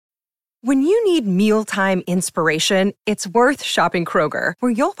When you need mealtime inspiration, it's worth shopping Kroger,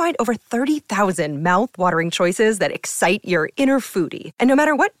 where you'll find over 30,000 mouth-watering choices that excite your inner foodie. And no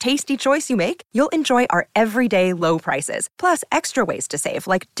matter what tasty choice you make, you'll enjoy our everyday low prices, plus extra ways to save,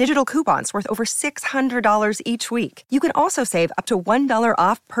 like digital coupons worth over $600 each week. You can also save up to $1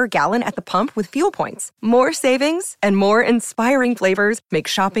 off per gallon at the pump with fuel points. More savings and more inspiring flavors make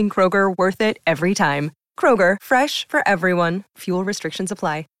shopping Kroger worth it every time. Kroger, fresh for everyone. Fuel restrictions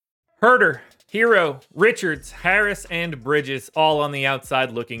apply. Herder, Hero, Richards, Harris, and Bridges all on the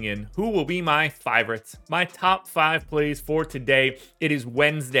outside looking in. Who will be my favorites? My top 5 plays for today. It is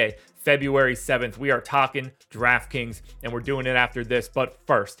Wednesday, February 7th. We are talking DraftKings, and we're doing it after this. But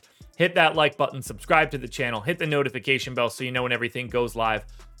first, hit that like button, subscribe to the channel, hit the notification bell so you know when everything goes live.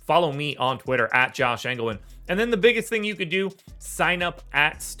 Follow me on Twitter at Josh Engelman. And then the biggest thing you could do, sign up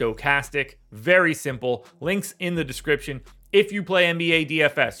at Stokastic. Very simple. Links in the description. If you play NBA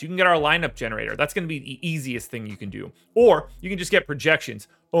DFS, you can get our lineup generator. That's going to be the easiest thing you can do. Or you can just get projections,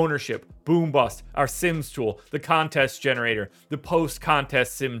 ownership, boom bust, our Sims tool, the contest generator, the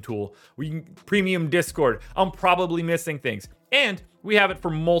post-contest sim tool, premium Discord. I'm probably missing things. And we have it for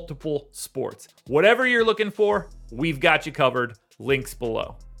multiple sports. Whatever you're looking for, we've got you covered. Links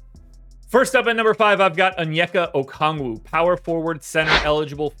below. First up at number 5, I've got Onyeka Okongwu, power forward, center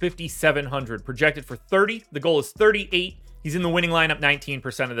eligible, 5,700, projected for 30. The goal is 38. He's in the winning lineup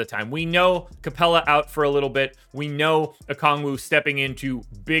 19% of the time. We know Capella out for a little bit. We know Okongwu stepping into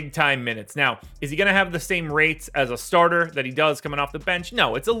big time minutes. Now, is he going to have the same rates as a starter that he does coming off the bench?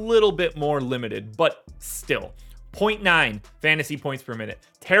 No, it's a little bit more limited, but still. 0.9 fantasy points per minute.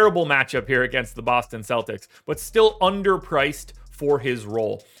 Terrible matchup here against the Boston Celtics, but still underpriced for his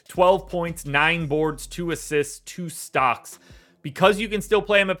role. 12 points, 9 boards, 2 assists, 2 stocks. Because you can still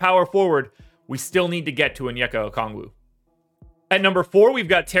play him at power forward, we still need to get to Onyeka Okongwu. At number 4, we've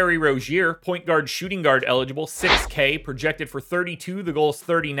got Terry Rozier, point guard, shooting guard eligible, 6K, projected for 32. The goal is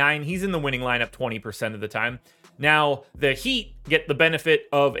 39. He's in the winning lineup 20% of the time. Now, the Heat get the benefit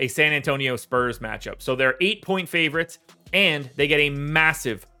of a San Antonio Spurs matchup. So they're 8-point favorites, and they get a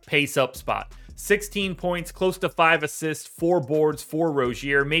massive pace-up spot. 16 points, close to 5 assists, 4 boards for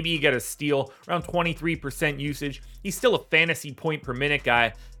Rozier. Maybe you get a steal, around 23% usage. He's still a fantasy point per minute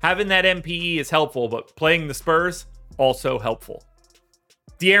guy. Having that MPE is helpful, but playing the Spurs, also helpful.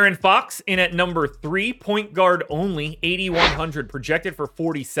 De'Aaron Fox in at number 3, point guard only, 8,100, projected for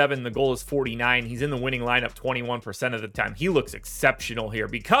 47. The goal is 49. He's in the winning lineup 21% of the time. He looks exceptional here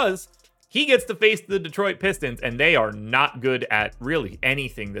because he gets to face the Detroit Pistons, and they are not good at really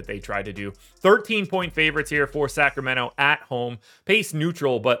anything that they try to do. 13-point favorites here for Sacramento at home. Pace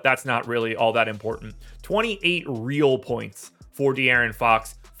neutral, but that's not really all that important. 28 real points for De'Aaron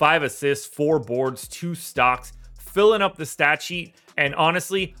Fox. 5 assists, 4 boards, 2 stocks. Filling up the stat sheet, and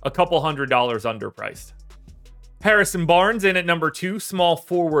honestly, a couple $100 underpriced. Harrison Barnes in at number 2, small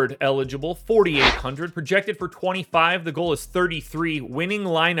forward eligible, 4,800, projected for 25. The goal is 33, winning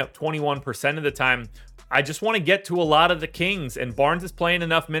lineup 21% of the time. I just want to get to a lot of the Kings, and Barnes is playing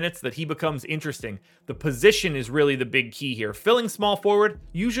enough minutes that he becomes interesting. The position is really the big key here. Filling small forward,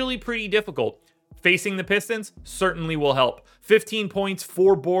 usually pretty difficult. Facing the Pistons certainly will help. 15 points,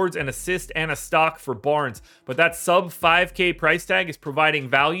 4 boards, an assist, and a stock for Barnes. But that sub 5K price tag is providing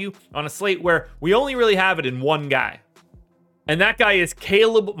value on a slate where we only really have it in one guy. And that guy is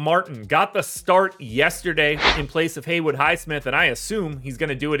Caleb Martin. Got the start yesterday in place of Haywood Highsmith, and I assume he's going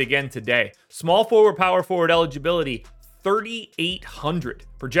to do it again today. Small forward, power forward eligibility, 3,800.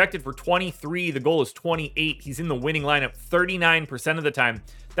 Projected for 23. The goal is 28. He's in the winning lineup 39% of the time.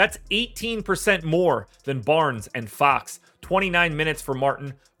 That's 18% more than Barnes and Fox. 29 minutes for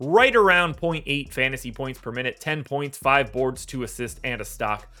Martin, right around 0.8 fantasy points per minute, 10 points, 5 boards, 2 assists, and a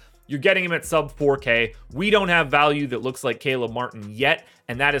stock. You're getting him at sub 4K. We don't have value that looks like Caleb Martin yet,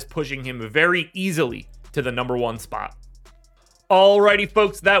 and that is pushing him very easily to the number 1 spot. Alrighty,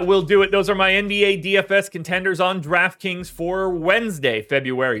 folks, that will do it. Those are my NBA DFS contenders on DraftKings for Wednesday,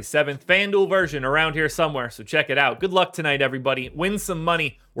 February 7th. FanDuel version around here somewhere, so check it out. Good luck tonight, everybody. Win some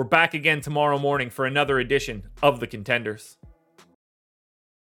money. We're back again tomorrow morning for another edition of the Contenders.